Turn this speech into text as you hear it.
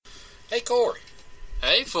Hey, Corey.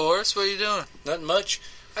 Hey, Forrest, what are you doing? Nothing much.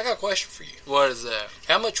 I got a question for you. What is that?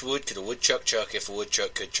 How much wood could a woodchuck chuck if a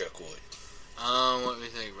woodchuck could chuck wood? Let me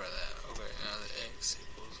think about that. Okay, now the X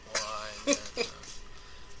equals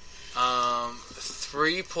Y.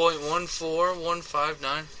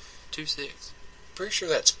 3.1415926. Pretty sure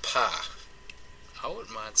that's pi. I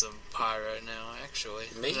wouldn't mind some pie right now, actually.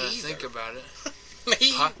 Me Now I either. think about it.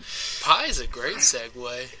 Me? Pie is a great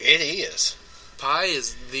segue. It is. Pie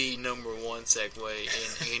is the number one segue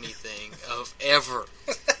in anything of ever.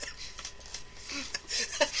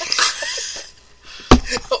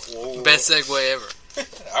 Best segue ever.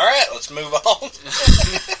 All right, let's move on.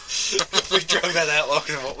 We drove that out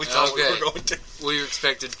longer than what we thought we were going to. We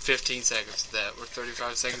expected 15 seconds to that. We're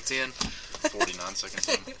 35 seconds in. 49 seconds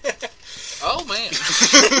in. Oh, man.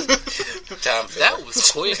 Time filler. That was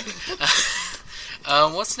quick.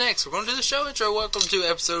 What's next? We're going to do the show intro. Welcome to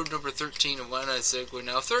episode number 13 of Why Not Segue.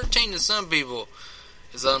 Now, 13 to some people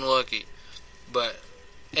is unlucky, but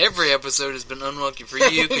every episode has been unlucky for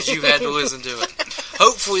you because you've had to listen to it.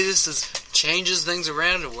 Hopefully this changes things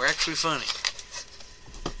around and we're actually funny.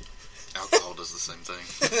 Alcohol does the same thing.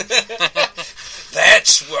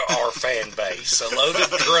 That's our fan base, a load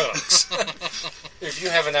of drunks. If you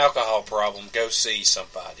have an alcohol problem, go see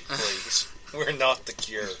somebody, please. We're not the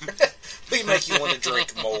cure. We make you want to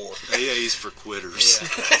drink more. AA's for quitters. Yeah.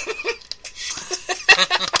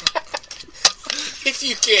 If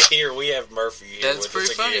you can't hear, we have Murphy here. That's with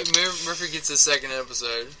pretty us funny. again. Murphy gets his second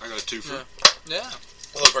episode. I got a twofer. Yeah.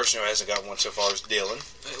 The only person who hasn't got one so far is Dylan.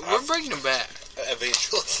 We're bringing him back.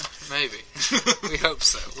 Eventually. Maybe. We hope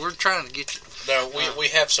so. We're trying to get you. No, we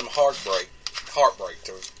have some heartbreak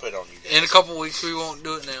to put on you guys. In a couple weeks, we won't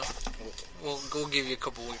do it now. We'll give you a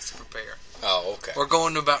couple weeks to prepare. Oh, okay. We're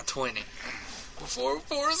going to about 20 before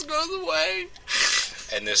Forrest goes away.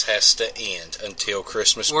 And this has to end until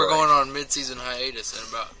Christmas We're break. going on mid-season hiatus in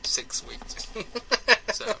about 6 weeks.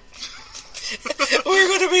 So we're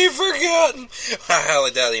going to be forgotten. I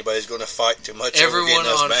highly doubt anybody's going to fight too much over everyone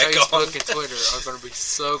getting us on back Facebook on. and Twitter are going to be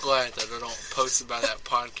so glad that I don't post about that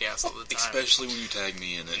podcast all the time. Especially when you tag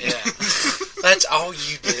me in it. Yeah. That's all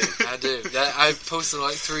you do. I do. I've posted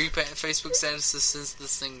like 3 Facebook statuses since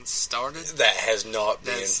this thing started. That has not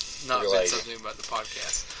That's been not related. been something about the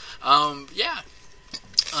podcast. Yeah.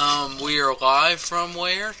 We are live from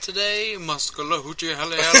where today? Muskogee,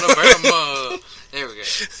 Alabama. There we go.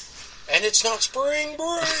 And it's not spring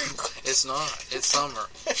break. It's not. It's summer.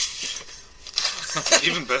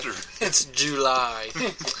 Even better. It's July.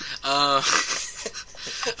 A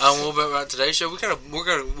little bit about today's show.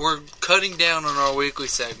 We're cutting down on our weekly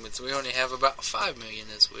segments. We only have about 5 million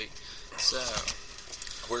this week. So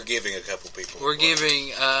We're giving a couple people. we're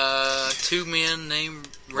giving 2 men named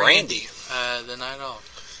Randy the night off.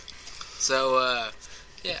 So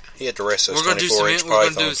yeah, He had to rest those we're gonna do 24-inch we're gonna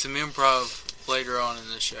do pythons. some improv later on in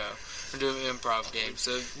the show. We're doing an improv game.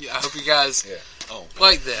 So I hope you guys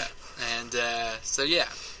like that. And so yeah,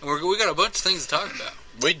 we got a bunch of things to talk about.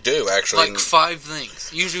 We do, actually. Like 5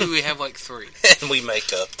 things. Usually we have like 3. And we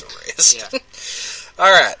make up the rest. Yeah.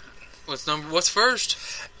 All right. What's first?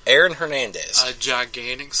 Aaron Hernandez. A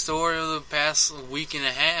gigantic story of the past week and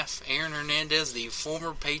a half. Aaron Hernandez, the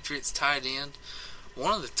former Patriots tight end,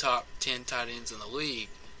 one of the top 10 tight ends in the league,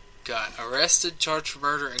 got arrested, charged for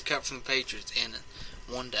murder, and cut from the Patriots in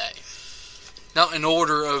one day. Not in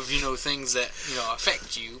order of, things that,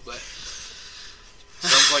 affect you, but...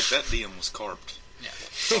 Sounds like that DM was carped. Yeah.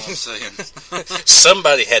 That's all I'm saying.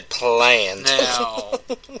 Somebody had planned. Now,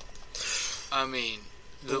 I mean,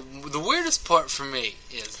 the weirdest part for me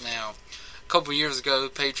is now, a couple years ago, the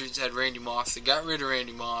Patriots had Randy Moss. They got rid of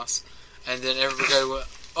Randy Moss, and then everybody went,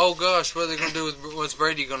 oh gosh, what are they going to do with what's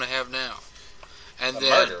Brady going to have now? And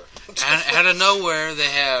then, murder. out of nowhere, they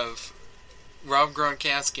have Rob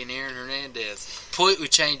Gronkowski and Aaron Hernandez. Completely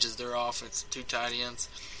changes their offense, 2 tight ends.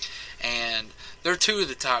 And they're 2 of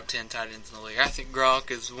the top 10 tight ends in the league. I think Gronk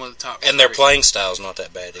is one of the top 3. And their playing style's not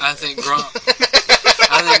that bad either. I think Gronk is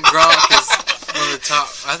one of the top.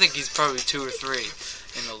 I think he's probably 2 or 3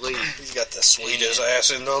 in the league. He's got the sweetest ass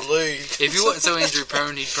in the league. If he wasn't so injury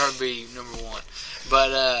prone, he'd probably be number 1.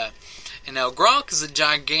 But and now Gronk is a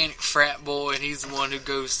gigantic frat boy, and he's the one who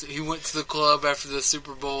goes. He went to the club after the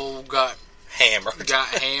Super Bowl, got hammered,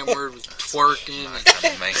 was twerking.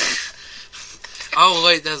 Man. Oh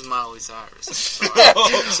wait, that's Miley Cyrus.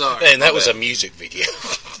 Sorry. And that was a music video.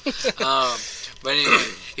 But anyway,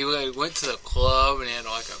 he went to the club and he had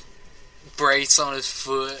like a brace on his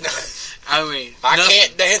foot. I mean, I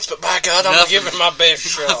can't dance, but by God, I'm giving my best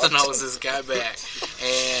shot. Nothing holds this guy back.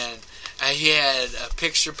 And He had a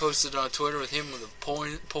picture posted on Twitter with him with a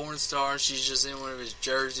porn star. She's just in one of his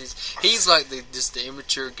jerseys. He's like just the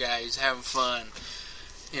immature guy who's having fun,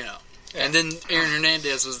 you know. Yeah. And then Aaron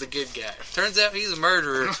Hernandez was the good guy. Turns out he's a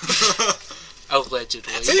murderer.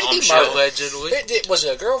 Allegedly. Allegedly. Was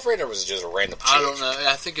it a girlfriend or was it just a random chick? I don't know.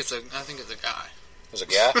 I think it's a guy. It was a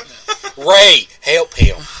guy? Yeah. Ray, help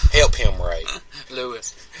him. Help him, Ray.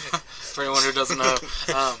 Lewis. For anyone who doesn't know.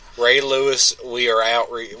 Ray Lewis, we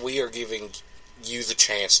are giving you the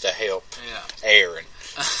chance to help Aaron.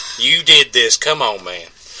 You did this. Come on, man.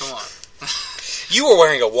 Come on. You were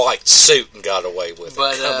wearing a white suit and got away with it.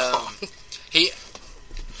 But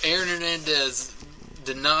Aaron Hernandez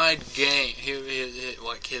denied game.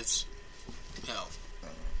 His, you know.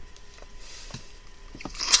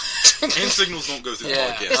 Hand signals don't go through the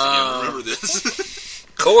podcast again. Remember this.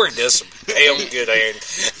 Corey does some damn good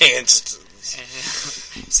hand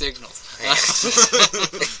signals.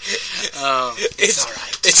 It's all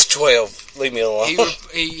right. It's 12. Leave me alone.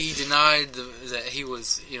 He denied that he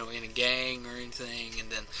was, you know, in a gang or anything,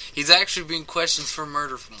 and then he's actually being questioned for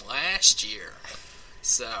murder from last year.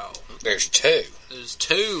 So there's two. There's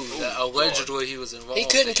two that allegedly he was involved. He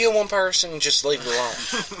couldn't kill one person and just leave it alone.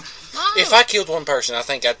 If I killed one person, I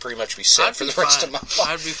think I'd pretty much be set for the rest of my life.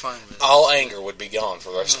 I'd be fine with it. All anger would be gone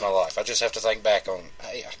for the rest of my life. I just have to think back on,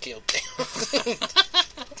 hey, I killed them.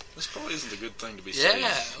 This probably isn't a good thing to be saying.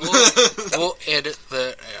 Yeah, we'll edit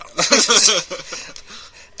that out.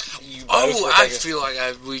 I feel like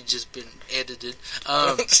we've just been edited.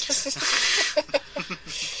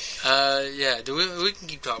 Yeah, we can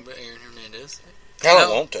keep talking about Aaron Hernandez. I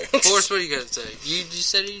don't want to. Forrest, what do you got to say?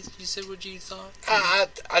 You said what you thought? I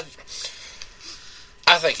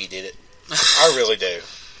think he did it. I really do.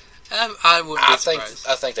 I wouldn't be surprised.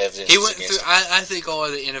 I think the evidence he went through. I think all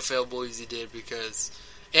of the NFL believes he did because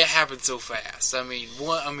it happened so fast. I mean,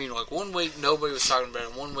 like 1 week nobody was talking about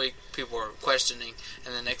it. 1 week people were questioning,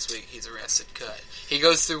 and the next week he's arrested. Cut. He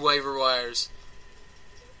goes through waiver wires.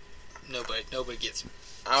 Nobody gets him.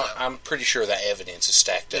 I'm pretty sure that evidence is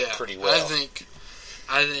stacked up pretty well. I think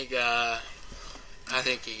he did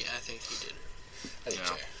it. I did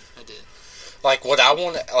too. I did. Like what I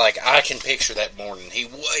want, I can picture that morning. He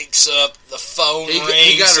wakes up, the phone rings.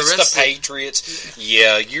 He got arrested. It's the Patriots.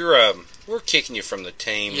 Yeah, you're we're kicking you from the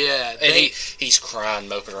team. Yeah, and he's crying,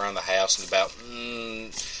 moping around the house, and about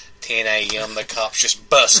 10 a.m. the cops just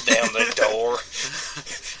bust down the door.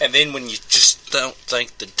 And then when you just don't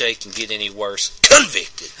think the day can get any worse,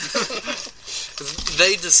 convicted.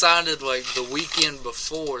 They decided like the weekend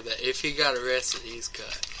before that if he got arrested, he's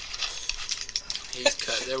cut. He's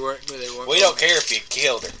cut. They weren't. We don't care if you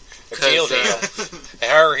killed her. Killed him.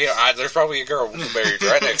 There's probably a girl buried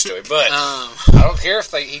right next to him, but I don't care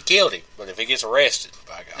if he killed him. But if he gets arrested,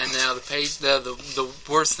 by God. And now the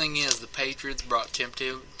worst thing is the Patriots brought Tim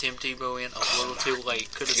Tebow in a little too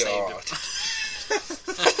late. Could have saved him.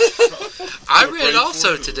 I read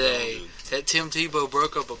also today that Tim Tebow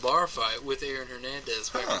broke up a bar fight with Aaron Hernandez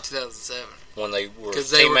back in 2007 when they were because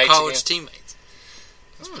they were college teammates.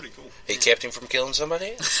 That's pretty cool. He kept him from killing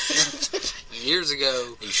somebody else? Years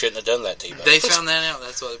ago. You shouldn't have done that, Tebow. They found that out.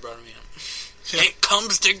 That's why they brought him in. It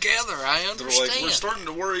comes together. I understand. They're like, we're starting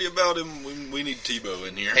to worry about him. We need Tebow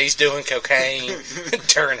in here. He's doing cocaine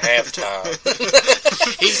during halftime.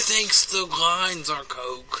 He thinks the lines are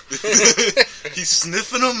coke. He's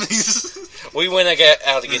sniffing them. We went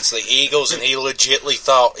out against the Eagles, and he legitimately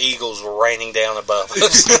thought Eagles were raining down above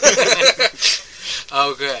us.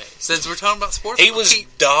 Okay, since we're talking about sports, he was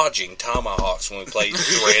dodging tomahawks when we played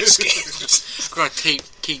the Redskins. We're going to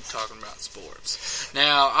keep talking about sports.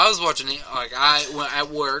 Now, I was watching it, when at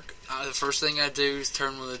work, the first thing I do is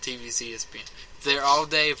turn on the TV ESPN. If they're all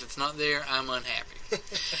day. If it's not there, I'm unhappy.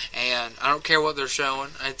 And I don't care what they're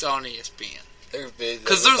showing, it's on ESPN.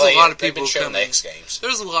 Because there's a lot of people who come in.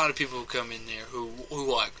 There's a lot of people who come in there who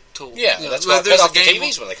like to... Yeah, that's why I cut off the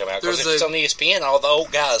TVs when they come out. Because if it's on ESPN, all the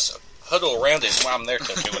old guys huddle around it while I'm there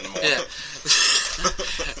till 2 in the morning.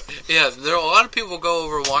 Yeah, there are a lot of people go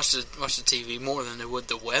over and watch the TV more than they would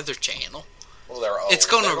the Weather Channel. Well, they're old. It's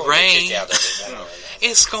going to rain.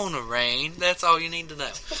 It's going to rain. That's all you need to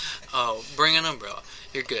know. Oh, bring an umbrella.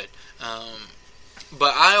 You're good.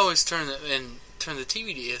 But I always turn the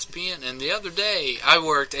TV to ESPN. And the other day, I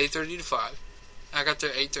worked 8:30 to 5. I got there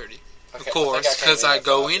at 8:30. Of course, because I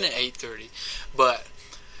go in at 8:30. But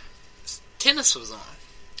tennis was on.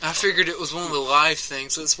 I figured it was one of the live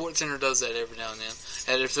things. So the SportsCenter does that every now and then.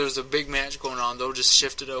 And if there's a big match going on, they'll just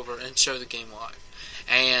shift it over and show the game live.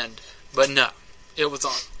 But no, it was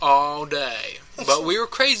on all day. But we were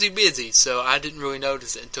crazy busy, so I didn't really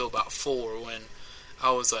notice it until about 4 when I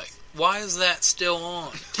was like, why is that still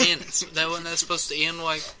on? Tennis. Wasn't that supposed to end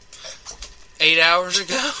like 8 hours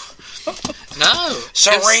ago? No.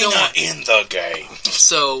 Serena in the game.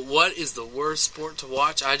 So, what is the worst sport to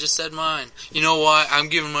watch? I just said mine. You know what? I'm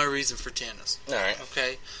giving my reason for tennis. All right.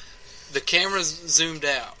 Okay. The camera's zoomed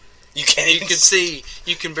out. You can't. You can see.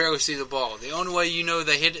 You can barely see the ball. The only way you know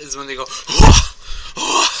they hit it is when they go.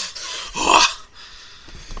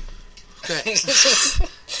 Okay.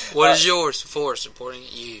 What is yours for supporting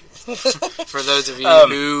you? For those of you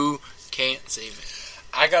who can't see me,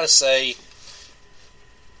 I gotta say,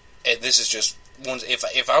 and this is just one.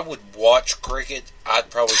 If I would watch cricket,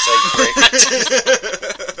 I'd probably say cricket.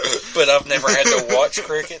 But I've never had to watch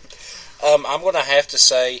cricket. I'm gonna have to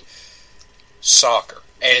say soccer,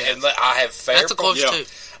 and I have fair. That's a close too.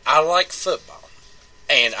 I like football,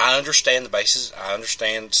 and I understand the basis. I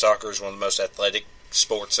understand soccer is one of the most athletic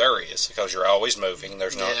sports there is because you're always moving.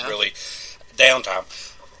 There's not really downtime.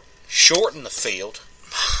 Shorten the field.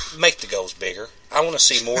 Make the goals bigger. I want to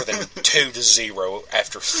see more than 2-0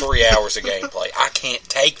 after 3 hours of gameplay. I can't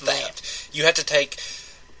take that. You have to take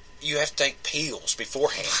pills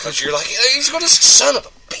beforehand because you're like, he's going to son of a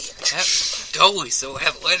bitch. That goalie's so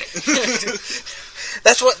athletic.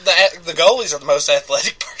 That's what the goalies are the most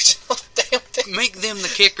athletic person on the damn thing. Make them the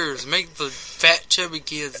kickers. Make the fat chubby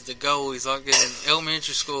kids the goalies like in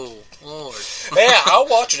elementary school. Lord. Yeah, I'll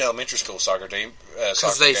watch an elementary school soccer team.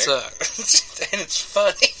 Because they suck. And it's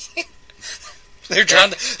funny. They're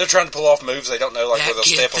trying to pull off moves they don't know, like that where they'll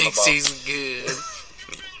step on the ball. He's good.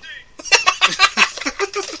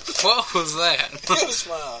 What was that? It was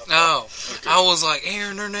mine. Oh, okay. I was like,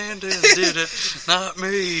 Aaron Hernandez did it, not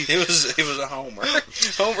me. It was a homer.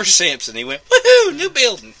 Homer Simpson. He went, woohoo, new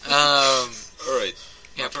building. All right.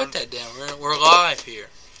 Yeah, put that down. We're live here.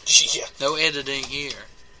 Yeah. No editing here.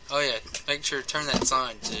 Oh yeah, make sure to turn that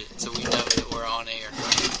sign so we know that we're on air.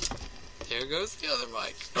 There goes the other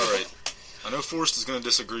mic. All right. I know Forrest is going to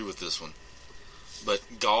disagree with this one, but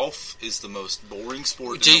golf is the most boring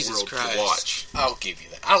sport in the world to watch. I'll give you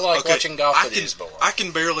that. I like watching golf, but it is boring. I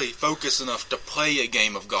can barely focus enough to play a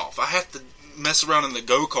game of golf. I have to mess around in the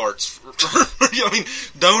go-karts. I mean,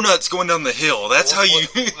 donuts going down the hill. That's how you...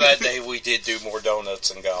 That day we did do more donuts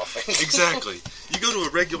than golfing. Exactly. You go to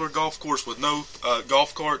a regular golf course with no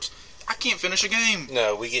golf carts, I can't finish a game.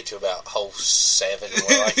 No, we get to about hole 7. And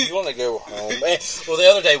we're like, you want to go home? Well, the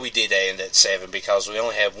other day we did end at 7 because we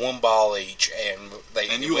only had one ball each, and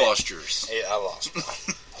you lost yours. Yeah, I lost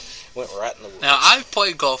mine. Went right in the woods. Now I've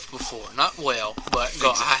played golf before, not well, but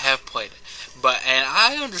I have played it. And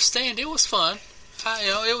I understand it was fun.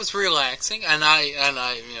 It was relaxing, and I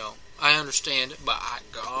understand it. But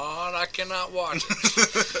God, I cannot watch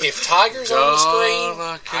it. If Tiger's on the screen,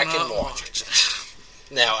 I can watch it.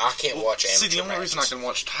 Now, I can't watch amateur. See, the only reason I can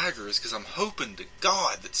watch Tiger is because I'm hoping to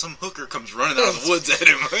God that some hooker comes running out of the woods at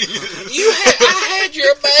him. I had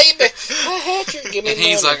your baby. I had your. Give me and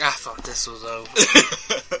he's like, I thought this was over.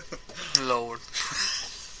 Lord.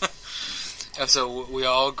 So we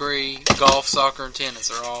all agree, golf, soccer, and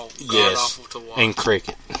tennis are all god-awful to watch. And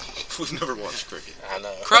cricket. We've never watched cricket. I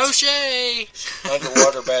know. Crochet!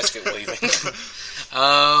 Underwater basket weaving.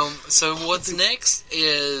 So what's next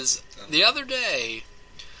is, the other day,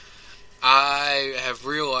 I have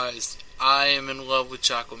realized I am in love with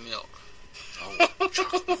chocolate milk. Oh,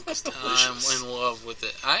 chocolate milk is delicious. I'm in love with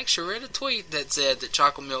it. I actually read a tweet that said that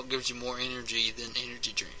chocolate milk gives you more energy than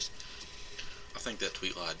energy drinks. I think that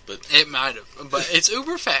tweet lied, but... It might have. But it's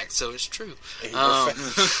uber fact, so it's true.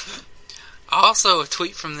 Also, a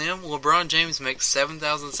tweet from them, LeBron James makes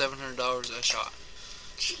 $7,700 a shot.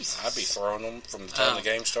 Jeez. I'd be throwing them from the time the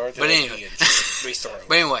game started. But anyway. Be throwing.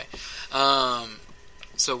 But anyway,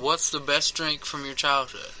 so what's the best drink from your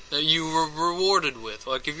childhood that you were rewarded with?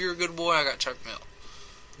 Like, if you're a good boy, I got chocolate milk.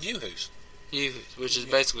 Yoo-hoos. Yoo-hoos, which is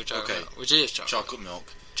basically chocolate milk. Which is chocolate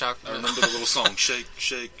milk. Chocolate milk. I remember the little song, shake,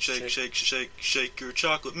 shake, shake, shake, shake, shake your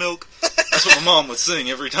chocolate milk. That's what my mom would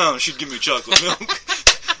sing every time she'd give me chocolate milk.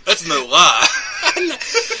 That's no lie.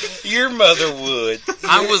 Your mother would.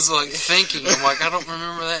 I was like thinking, I'm like, I don't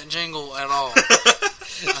remember that jingle at all.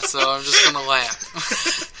 So I'm just going to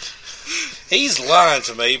laugh. He's lying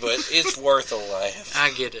to me, but it's worth a laugh.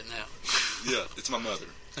 I get it now. Yeah, it's my mother.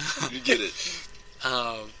 You get it.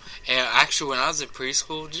 And actually, when I was in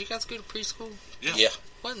preschool, did you guys go to preschool? Yeah.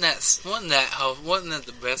 Wasn't that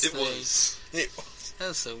the best thing? It was. That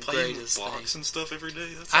was the playing greatest blocks thing. And stuff every day.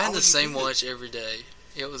 I had the same lunch every day.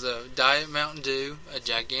 It was a Diet Mountain Dew, a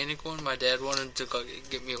gigantic one. My dad wanted to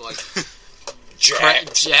get me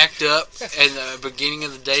jacked up in the beginning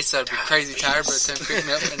of the day, so I'd be crazy tired by the time he picked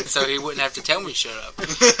me up, and so he wouldn't have to tell me to shut up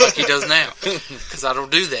like he does now, because I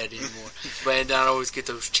don't do that anymore. And I'd always get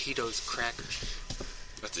those Cheetos crackers.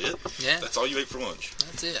 That's it? Yeah. That's all you ate for lunch?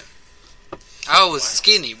 That's it. I was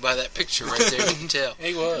skinny by that picture right there. You can tell.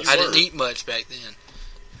 He was. I didn't eat much back then.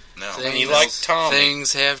 No. And you like Tommy.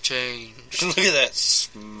 Things have changed. Look at that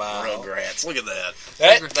smile. Rugrats. Look at that.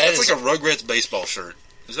 That's That's like a Rugrats baseball shirt.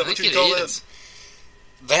 Is that what you call that?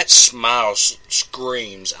 That smile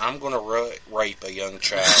screams, I'm going to rape a young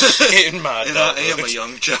child in my And I adulthood. am a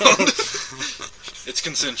young child. It's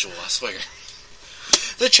consensual, I swear.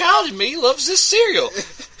 The child in me loves this cereal.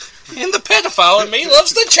 And the pedophile in me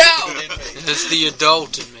loves the child in me. It's the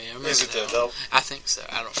adult in me. I remember Is it the that. adult? I think so.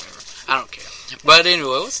 I don't remember. I don't care. But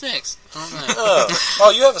anyway, what's next? I don't know.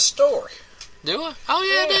 Oh, you have a story. Do I? Oh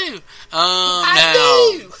yeah, Yeah. I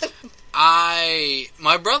do. I do.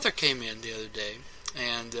 My brother came in the other day,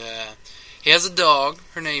 and he has a dog.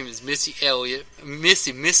 Her name is Missy Elliott.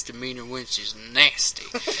 Missy misdemeanor when she's nasty.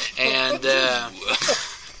 And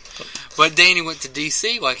but Danny went to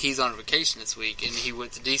D.C. like he's on vacation this week, and he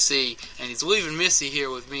went to D.C. and he's leaving Missy here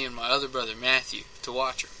with me and my other brother Matthew to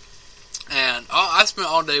watch her. And I spent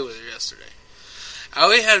all day with her yesterday.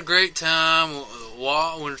 We had a great time.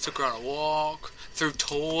 When we took her on a walk, threw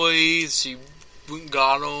toys. She went and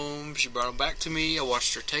got them. She brought them back to me. I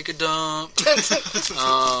watched her take a dump.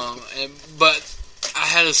 But I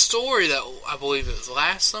had a story that I believe it was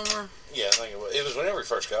last summer. Yeah, I think it was. It was whenever we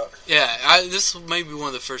first got her. Yeah, this may be one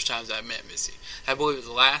of the first times I met Missy. I believe it was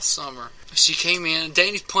last summer. She came in.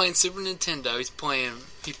 Danny's playing Super Nintendo.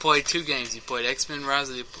 He played 2 games. He played X-Men Rise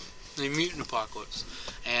of the Mutant Apocalypse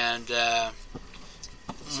and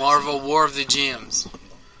Marvel War of the Gems. I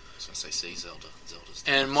was going to say Zelda. Zelda's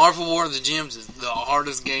And Marvel War of the Gems is the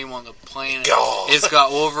hardest game on the planet. God. It's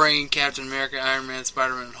got Wolverine, Captain America, Iron Man,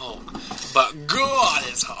 Spider-Man, and Hulk. But God,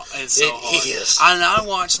 it's so hard. Is. And I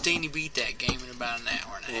watched Danny beat that game in about an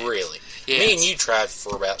hour and a half. Really? Yes. Me and you tried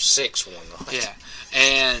for about 6 one night. Yeah.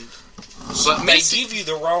 And But they Missy, give you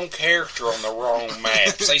the wrong character on the wrong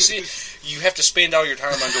maps. They see you have to spend all your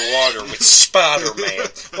time underwater with Spider-Man.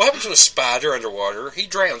 What happens to a spider underwater? He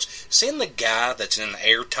drowns. Send the guy that's in an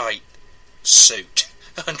airtight suit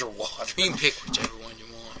underwater. you can pick whichever one you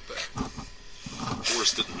want, but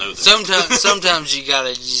Forrest didn't know that. sometimes you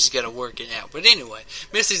just gotta work it out. But anyway,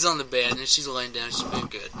 Missy's on the bed and she's laying down. She's been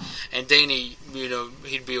good. And Danny,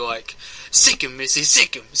 he'd be like, "Sick him, Missy,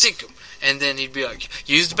 sick him." And then he'd be like,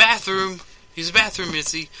 "Use the bathroom,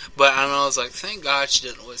 Missy." But I was like, thank God she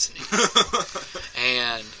didn't listen to me.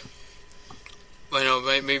 And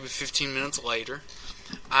maybe 15 minutes later,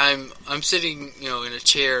 I'm sitting, in a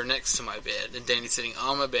chair next to my bed, and Danny's sitting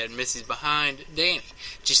on my bed, and Missy's behind Danny.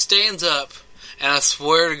 She stands up, and I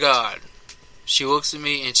swear to God, she looks at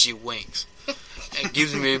me and she winks. And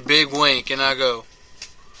gives me a big wink, and I go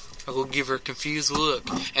give her a confused look,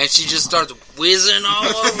 and she just starts whizzing all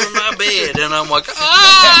over my bed, and I'm like,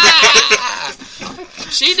 ah!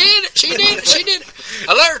 She did it!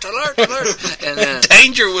 Alert! And then,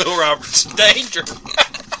 Danger, Will Roberts, danger!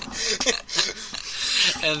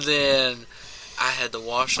 and then I had to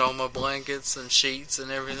wash all my blankets and sheets and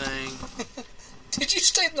everything. Did you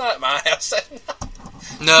stay the night at my house that night?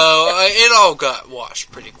 No, it all got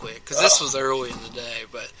washed pretty quick, because this was early in the day,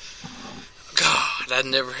 but God, I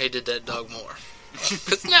never hated that dog more.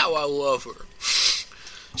 Because now I love her.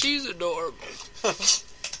 She's adorable.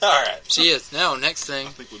 Alright. She is. Now, next thing.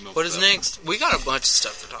 What is that next? We got a bunch of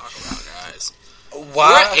stuff to talk about, guys.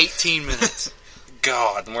 Why? We're at 18 minutes.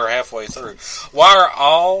 God, and we're halfway through. Why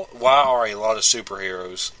are a lot of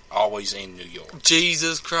superheroes always in New York?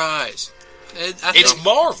 Jesus Christ. It's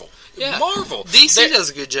Marvel. Yeah. Marvel. DC does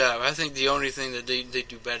a good job. I think the only thing that they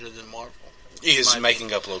do better than Marvel is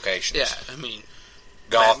making up locations. Yeah, I mean,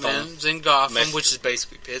 Gotham. Batman's in Gotham, which is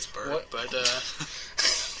basically Pittsburgh, but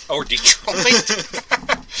or Detroit.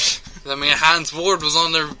 I mean, Hines Ward was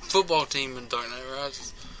on their football team in Dark Knight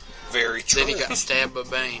Rises. Very true. Then he got stabbed by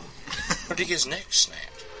Bane. Or did he get his neck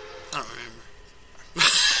snapped? I don't remember.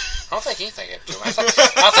 I don't think anything happened to him.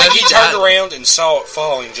 I think he turned around and saw it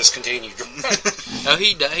fall and just continued. No,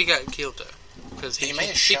 he died. He got killed though. Because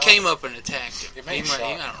he came up and attacked him. I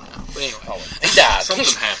don't know. But anyway, he died. Something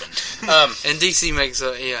happened. And DC makes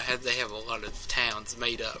they have a lot of towns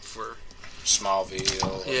made up for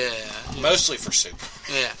Smallville. Yeah. Mostly for super.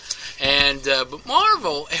 Yeah. And but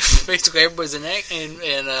Marvel, basically everybody's in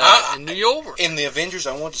New York. In the Avengers,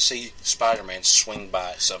 I want to see Spider-Man swing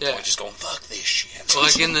by at some point, just going, "Fuck this shit."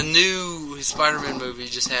 Like in the new Spider-Man movie, you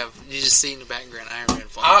just see in the background Iron Man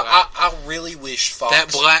flying by. I really wish Fox,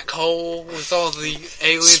 that black hole with all the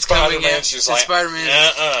aliens coming in. Just like, Spider-Man,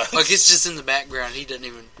 uh-uh. like it's just in the background. He doesn't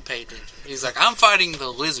even pay attention. He's like, I'm fighting the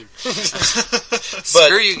lizard.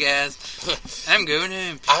 Screw you guys. I'm going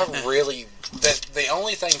home. The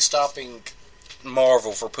only thing stopping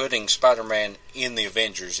Marvel for putting Spider-Man in the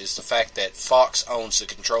Avengers is the fact that Fox owns the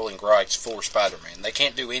controlling rights for Spider-Man.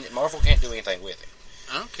 Marvel can't do anything with him.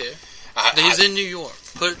 I don't care. He's in New York.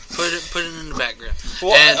 Put it in the background.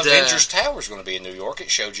 Well, and, Avengers Tower is going to be in New York.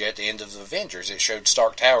 It showed you at the end of the Avengers. It showed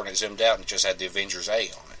Stark Tower and it zoomed out and just had the Avengers A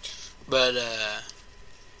on it. But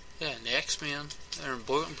yeah, the X-Men, they're in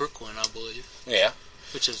Brooklyn, I believe. Yeah,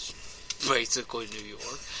 which is basically New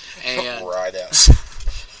York. And right outside.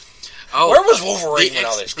 Where was Wolverine when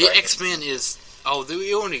all this crap? The X-Men is...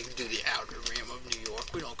 we only do the outer rim of New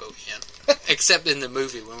York. We don't go in. Except in the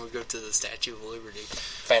movie when we go to the Statue of Liberty.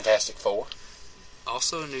 Fantastic Four.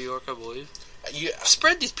 Also in New York, I believe.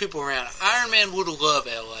 Spread these people around. Iron Man would have loved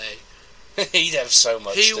L.A. He'd have so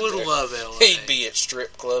much He would have loved L.A. He'd be at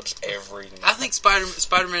strip clubs every night. I think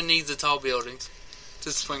Spider-Man needs the tall buildings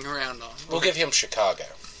to swing around on. We'll give him Chicago.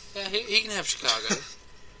 Yeah, he can have Chicago.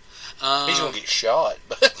 He's going to get shot,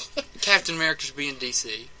 but... Captain America should be in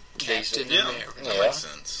D.C. Captain America. That makes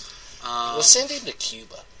sense. We'll send him to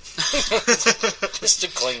Cuba. Just to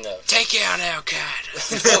clean up. Take out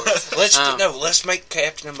Al-Qaeda. Let's make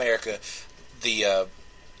Captain America the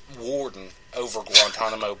warden over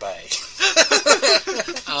Guantanamo Bay.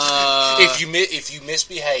 If you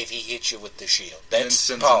misbehave, he hits you with the shield. That's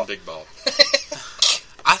sends in Big Ball.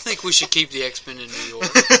 I think we should keep the X-Men in New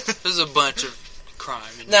York. There's a bunch of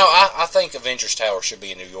crime in New York. I think Avengers Tower should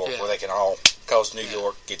be in New York, where they can all... Because New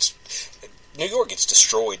York gets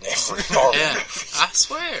destroyed in every Marvel movie. I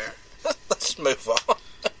swear. Let's move on.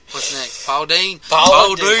 What's next? Paul Dean.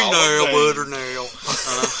 Paul Dean now, butter now.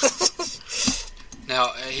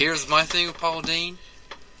 Now, here's my thing with Paul Dean.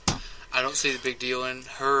 I don't see the big deal in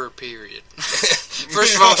her, period.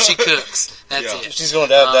 First of all, she cooks. That's it. She's going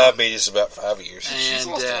to die of diabetes in about 5 years. And, she's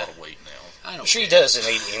lost a lot of weight now. She doesn't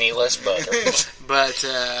eat any less butter. But,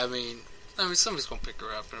 I mean, somebody's going to pick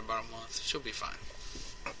her up in about a month. She'll be fine.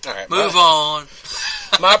 All right, Move on.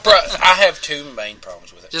 I have two main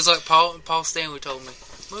problems with it. Just like Paul Stanley told me.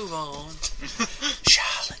 Move on.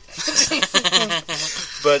 Charlotte.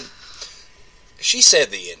 But she said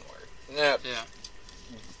the N-word. Now, yeah.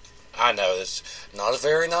 I know it's not a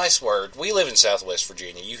very nice word. We live in Southwest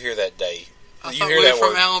Virginia. You hear that day. I thought we were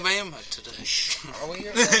from Alabama today. Are we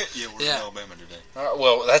here? Yeah, we're in Alabama today.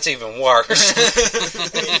 Well, that's even worse.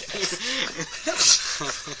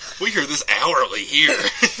 We hear this hourly here.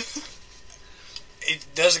 It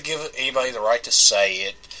doesn't give anybody the right to say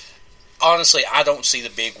it. Honestly, I don't see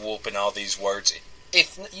the big whoop in all these words.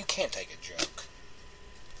 If you can't take a joke,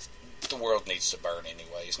 the world needs to burn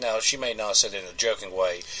anyways. Now, she may not have said it in a joking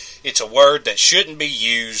way. It's a word that shouldn't be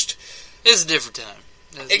used. It's a different time.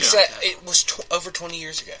 Exactly. It was over 20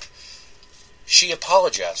 years ago. She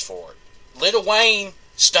apologized for it. Lil Wayne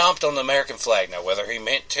stomped on the American flag. Now, whether he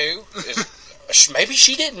meant to, maybe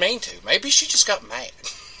she didn't mean to. Maybe she just got mad.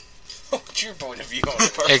 What's your point of view on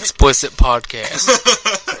it? Explicit podcast.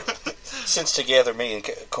 Since together, me and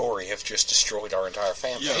Corey have just destroyed our entire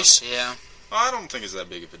fan base. Yeah. I don't think it's that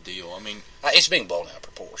big of a deal. I mean... it's being blown out of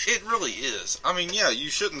proportion. It really is. I mean, yeah, you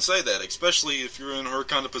shouldn't say that, especially if you're in her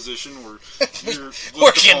kind of position where you're...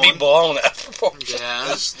 Where can be blown out of proportion. Yeah.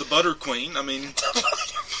 As the Butter Queen, I mean...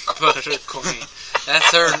 Butter Queen.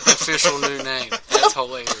 That's her official new name. That's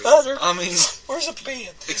hilarious. I mean... Where's a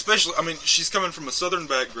pen? Especially, I mean, she's coming from a southern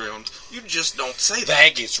background. You just don't say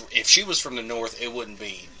that. If she was from the north, it wouldn't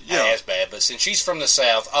be as bad. But since she's from the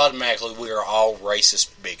south, automatically we are all racist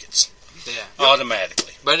bigots. Yeah.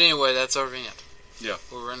 Automatically. But anyway, that's our rant. Yeah.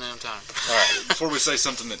 We're running out of time. All right. Before we say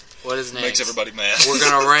something that makes everybody mad. We're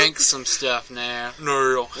going to rank some stuff now.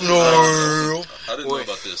 No. I didn't know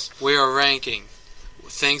about this. We are ranking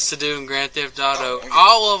things to do in Grand Theft Auto.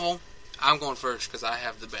 All of them. I'm going first because I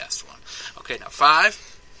have the best one. Okay, now 5.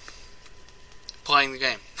 Playing the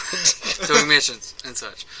game. Doing missions and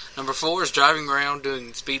such. Number 4 is driving around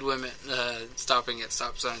doing speed limit, stopping at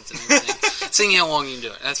stop signs and everything. Seeing how long you can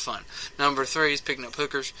do it. That's fun. Number 3 is picking up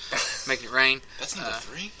hookers, making it rain. That's number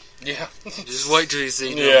 3? Yeah. Just wait till you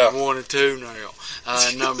see number 1 and 2 now.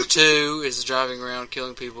 Number 2 is driving around,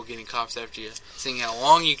 killing people, getting cops after you. Seeing how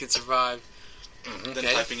long you can survive. Mm-hmm. Then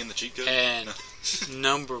typing in the cheat code. And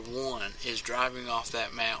number 1 is driving off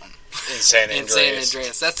that mountain. In San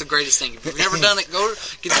Andreas. That's the greatest thing. If you've never done it, go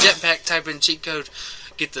get the jetpack, type in cheat code,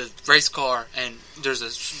 get the race car, and there's a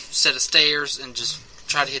set of stairs, and just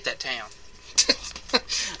try to hit that town.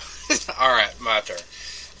 Alright, my turn.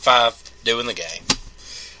 5, doing the game.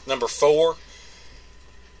 Number 4,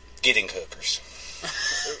 getting hookers.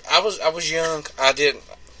 I was young. I didn't.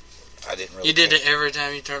 I didn't really. You did care. it every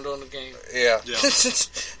time you turned on the game. Yeah.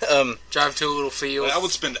 Drive to a little field. I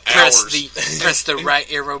would spend press hours. press the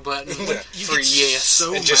right arrow button You for get yes.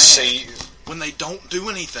 so And just mad see. when they don't do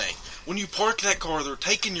anything. When you park that car, they're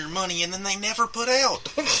taking your money and then they never put out.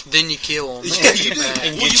 Then you kill them. Yeah, you do.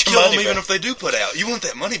 And Well, get you your kill money them even back. if they do put out. You want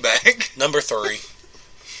that money back. Number 3,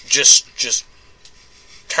 just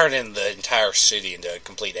turning the entire city into a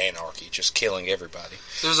complete anarchy, just killing everybody.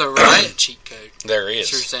 There's a riot cheat code. There Through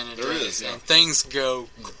is. San There Andreas, is, yeah. and things go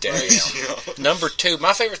Damn. Yeah. Number 2,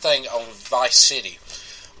 my favorite thing on Vice City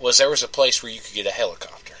was there was a place where you could get a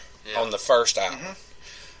helicopter Yeah. on the first island.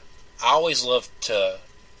 I always loved to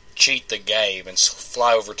cheat the game and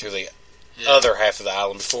fly over to the other half of the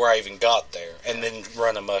island before I even got there, and then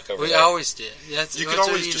run amok over We there. always did. That's, You that's could what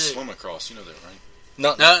always you just do. swim across. You know that, right?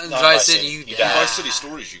 Not No, in not Vice City, you In die. Vice City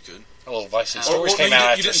Stories, you could. Well, Vice City Or- Stories no, came you out didn't-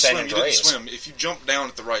 after you didn't San swim. You didn't Andreas. swim. If you jumped down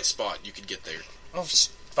at the right spot, you could get there. Oh, this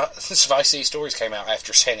Vice City Stories came out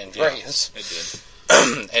after San Andreas. It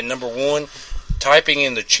did. And number 1, typing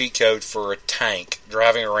in the cheat code for a tank,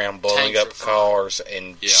 driving around, blowing Tanks up are fun. cars,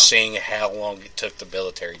 and Yeah. seeing how long it took the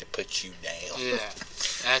military to put you down. Yeah,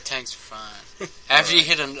 that tanks are fine. After you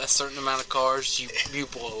hit a certain amount of cars, you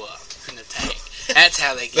blow up in the tank. That's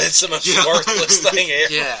how they get. That's the most Yeah. worthless thing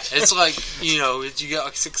ever. Yeah, it's like, you got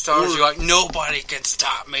like 6 stars, you're like, nobody can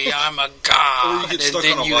stop me, I'm a god. Or you get and stuck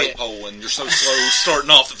then on a you light hit- pole and you're so slow starting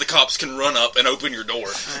off that the cops can run up and open your door.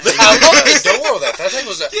 I love the door of that. That thing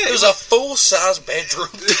was Yeah, it was a full-size bedroom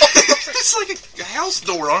door. It's like a house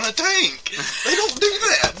door on a tank. They don't do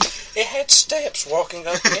that. It had steps walking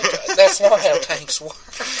up into it. That's not how tanks work.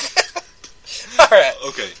 All right.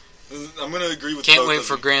 Okay, I'm going to agree with Can't both wait of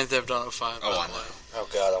for you. Grand Theft Auto 5. Oh, by I the know. way. Oh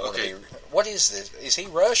God, I want Okay. to be. What is this? Is he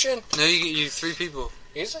Russian? No, you 3 people.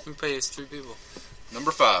 Is it? You pay us 3 people.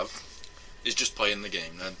 Number 5 is just playing the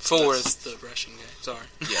game. 4 is the Russian game. Sorry.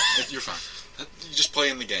 Yeah, you're fine. You just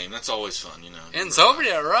playing the game. That's always fun, you know. In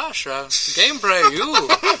Soviet Russia, gameplay,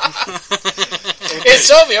 In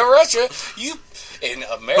Soviet Russia, you in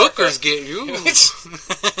America. hookers get you.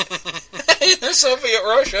 In Soviet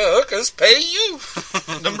Russia, hookers pay you.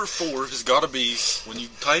 Number 4 has got to be when you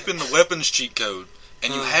type in the weapons cheat code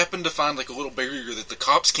and you happen to find like a little barrier that the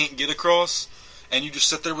cops can't get across, and you just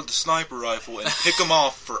sit there with the sniper rifle and pick them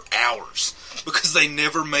off for hours because they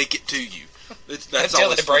never make it to you. That's Until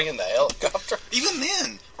always they fun. bring in the helicopter. Even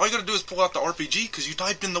then, all you got to do is pull out the RPG because you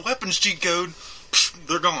typed in the weapons cheat code. Psh,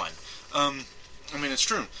 they're gone. I mean, it's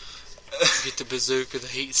true. Get the bazooka, the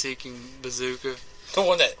heat-seeking bazooka. The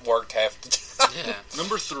one that worked half the time. Yeah.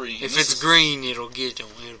 Number 3. If it's green, it'll get them.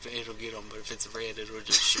 It'll get them. But if it's red, it'll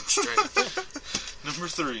just shoot straight. Number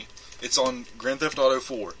 3, it's on Grand Theft Auto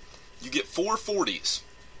 4. You get 4 40s.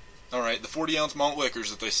 All right, the 40-ounce malt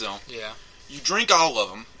liquors that they sell. Yeah. You drink all of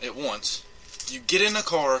them at once. You get in a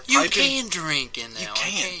car. You type in, can drink in there, You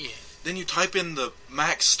can. can't you? then you type in the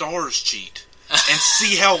Max Stars cheat and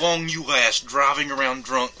see how long you last driving around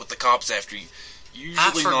drunk with the cops after you.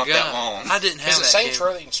 Usually not that long. I didn't have Is it that Saints game.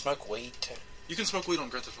 Row that you can smoke weed too? You can smoke weed on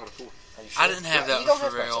Grand Theft Auto 4. Are you sure? I didn't have that you don't for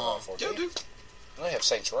have very Grand Theft Auto long. 4, Yeah, do you? dude. I have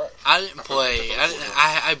Saints Row. I didn't I play. forgot I, that didn't,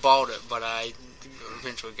 before. I bought it, but I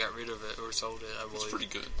eventually got rid of it or sold it. I It's believe. pretty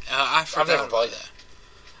good. I forgot never about played that.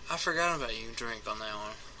 I forgot about you drink on that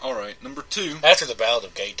one. All right, number 2. After the Ballad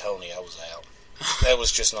of Gay Tony, I was out. That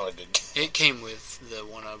was just not a good game. It came with the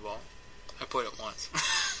one I bought. I played it once.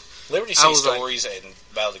 Liberty I Sea was like- Stories and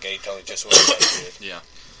Ballad of Gay Tony just wasn't that good. Yeah.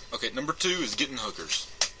 Okay, number 2 is getting hookers.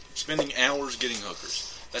 Spending hours getting hookers.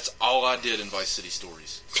 That's all I did in Vice City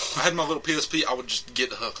Stories. I had my little PSP, I would just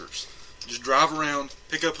get hookers. Just drive around,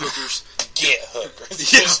 pick up hookers. Get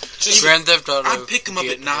hookers. Yeah. Just Grand Theft Auto. I'd pick them up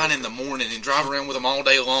at 9 in the morning and drive around with them all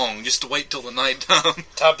day long just to wait till the nighttime.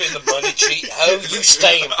 type in the money cheat. Ho, you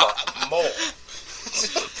staying for more.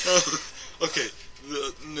 Okay,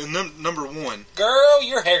 number 1. Girl,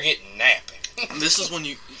 your hair getting nappy. This is when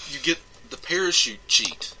you get the parachute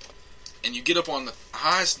cheat. And you get up on the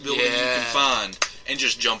highest building you Yeah. can find and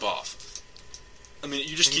just jump off. I mean,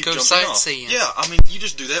 you just And you keep go jumping off. sightseeing. Yeah, I mean, you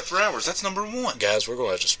just do that for hours. That's number 1. Guys, we're going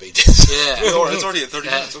to have to speed this. Yeah. It's already at 30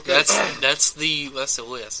 minutes. Okay. That's the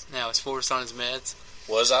list. Now it's Forrest on his meds.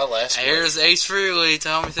 Was I last week? Here's Ace Frehley,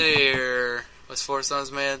 Tommy Thayer. Was Forrest on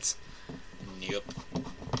his meds? Yep.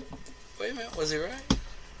 Wait a minute, was he right?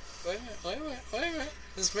 Wait a minute.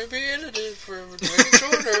 This may be edited for to make it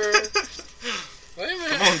shorter. Wait a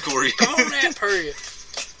minute. Come on, Corey. Come on, Aunt Hurry.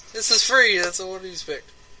 This is free, that's all what do you expect.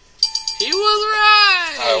 He was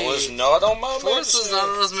right! I was not on my Forrest was medicine. not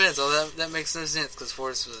on his meds, so that makes no sense, because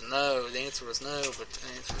Forrest was no, the answer was no, but the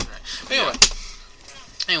answer was right.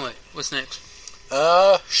 But anyway, what's next?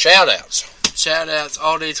 Shout outs. shout outs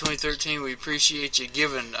all day 2013. We appreciate you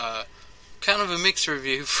giving kind of a mixed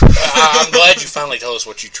review. I'm glad you finally told us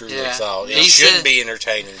what you truly thought. It He shouldn't said- be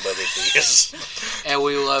entertaining, but it is. And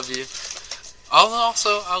we love you.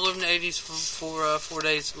 Also, I lived in the 80s for 4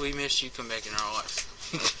 days. We missed you. Come back in our life.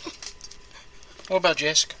 What about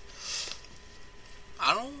Jessica?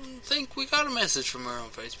 I don't think we got a message from her on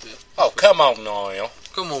Facebook. Oh, come on, Noel.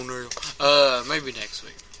 Come on, Neil. Maybe next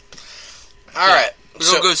week. All right. We're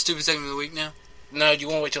going to go stupid segment of the week now? No, do you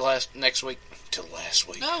want to wait till next week? Till last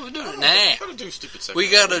week. No, we're doing it now. Gotta do stupid segment. We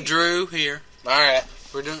got a Drew here. All right.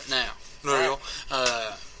 We're doing it now. All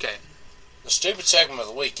Okay. The stupid segment of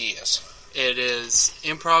the week is... It is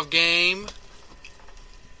improv game.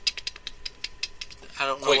 I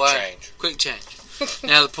don't know Quick why. change. Quick change.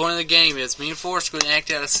 Now, the point of the game is me and Forrest are going to act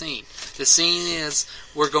out a scene. The scene is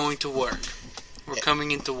we're going to work. We're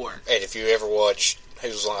coming into work. And if you ever watch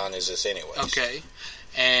Whose Line Is This Anyways? Okay.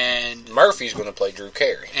 And Murphy's going to play Drew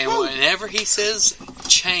Carey. And whenever he says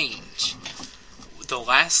change, the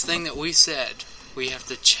last thing that we said, we have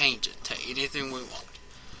to change it to anything we want.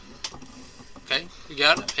 Okay? You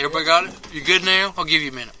got it? Everybody got it? You good now? I'll give you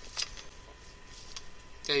a minute.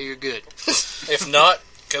 Okay, you're good. If not,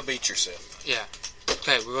 go beat yourself. Yeah.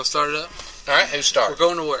 Okay, we're going to start it up. All right, who We're starts?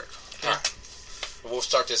 going to work. All right. We'll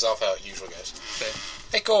start this off how it usually goes. Okay.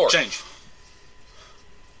 Hey, Corey. Change.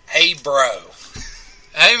 Hey, bro.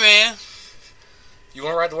 Hey, man. You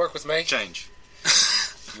want to ride to work with me? Change.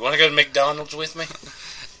 You want to go to McDonald's with me?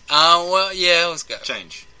 Well, yeah, let's go.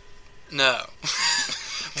 Change. No.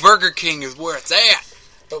 Burger King is where it's at.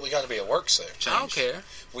 But we got to be at work soon. Change. I don't care.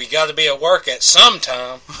 We got to be at work at some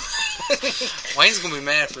time. Wayne's going to be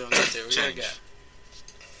mad if we don't get there. We got to Change. go.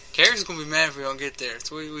 Carrie's going to be mad if we don't get there,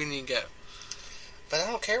 so we need to go. But I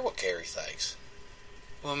don't care what Carrie thinks.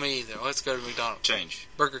 Well, me either. Let's go to McDonald's. Change.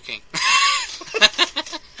 Burger King.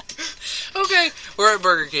 Okay, we're at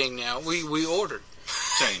Burger King now. We ordered.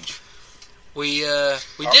 Change. We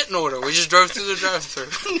didn't order. We just drove through the drive-thru.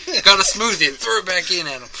 Got a smoothie and threw it back in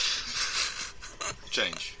at them.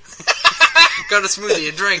 Change. Got a smoothie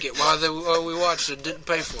and drank it while we watched it. Didn't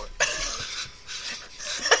pay for it.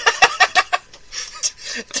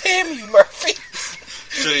 Damn you, Murphy.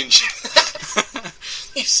 Change.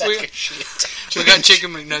 You sack We- of shit. We got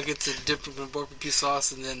chicken McNuggets and dipped them in barbecue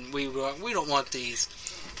sauce, and then we were like, we don't want these.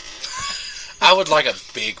 I would like a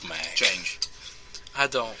Big Mac. Change. I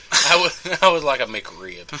don't. I would like a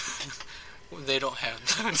McRib. They don't have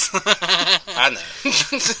those. I know.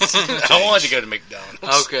 I wanted to go to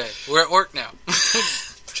McDonald's. Okay, we're at work now.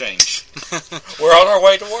 Change. We're on our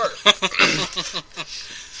way to work.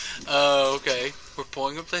 Okay, we're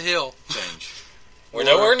pulling up the hill. Change. We're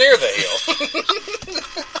nowhere near the hill.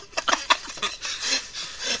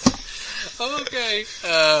 Okay,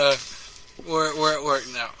 we're at work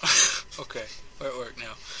now. Okay, we're at work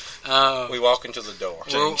now. We walk into the door.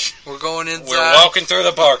 We're going inside. We're walking through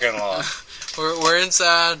the parking lot. We're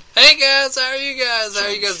inside. Hey guys, how are you guys? How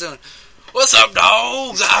are you guys doing? What's up,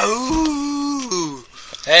 dogs? Ooh.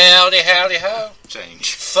 Howdy, howdy, ho.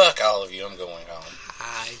 Change. Fuck all of you. I'm going home.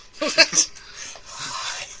 Hi.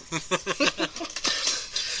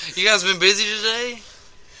 You guys been busy today?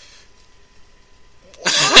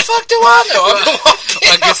 What the fuck do I know? I've been walking.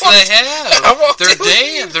 I guess they I have. walked They're in with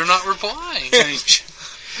dead. They're not replying. Change.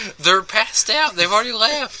 They're passed out. They've already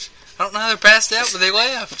left. I don't know how they're passed out, but they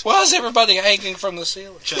left. Why is everybody hanging from the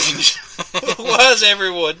ceiling? Change. Why is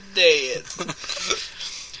everyone dead?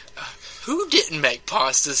 Who didn't make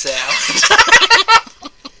pasta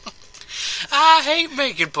salad? I hate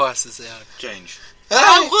making pasta salad. Change.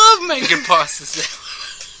 I love making pasta salad.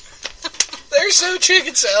 There's no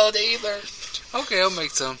chicken salad either. Okay, I'll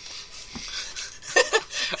make some.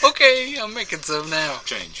 Okay, I'm making some now.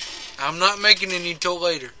 Change. I'm not making any till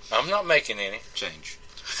later. I'm not making any. Change.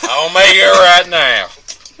 I'll make it right now.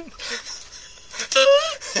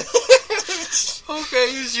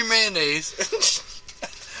 Okay, here's your mayonnaise.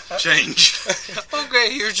 Change.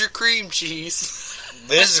 Okay, here's your cream cheese.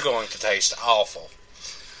 This is going to taste awful.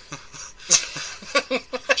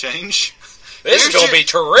 Change. This Here's is going to your- be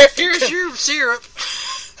terrific. Here's your syrup.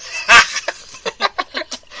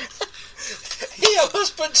 Yeah, let's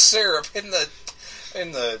put syrup in the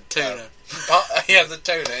Tuna. yeah, the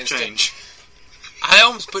tuna. Instead. Change. I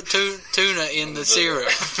almost put tuna in the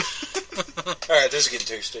syrup. All right, this is getting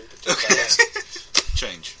too stupid. Too fast.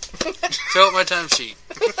 Change. Fill up my timesheet.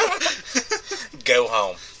 Go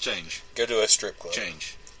home. Change. Go to a strip club.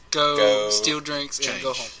 Change. Go steal drinks and Change.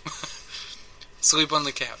 go home. Sleep on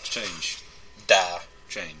the couch. Change. Die.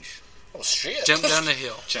 Change. Oh shit. Jump down the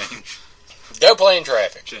hill. Change. Go play in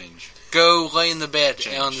traffic. Change. Go lay in the bed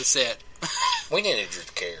Change. on the set We needed your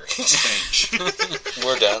carry. Change.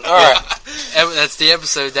 We're done. All right. That's the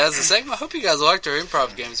episode. That's the segment. I hope you guys liked our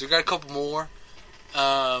improv games. We got a couple more.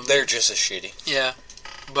 They're just as shitty. Yeah.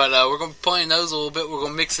 But we're going to be playing those a little bit. We're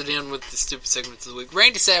going to mix it in with the stupid segments of the week.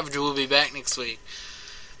 Randy Savage will be back next week.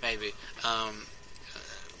 Maybe.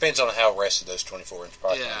 Depends on how rested those 24-inch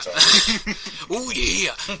podcasts are. Ooh,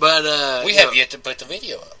 yeah. But, we have yet to put the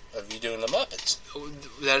video up of you doing the Muppets.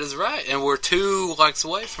 That is right. And we're 2 likes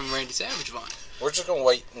away from Randy Savage Vine. We're just going to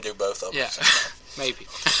wait and do both of them. Yeah. Maybe.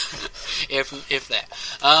 if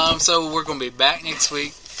that. So we're going to be back next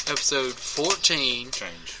week. Episode 14.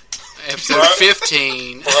 Change. Episode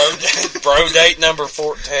 15. Bro date number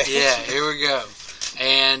 14. Yeah, here we go.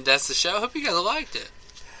 And that's the show. Hope you guys liked it.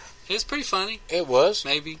 It was pretty funny. It was.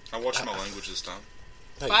 Maybe. I watched my language this time.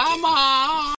 Bye, Mom.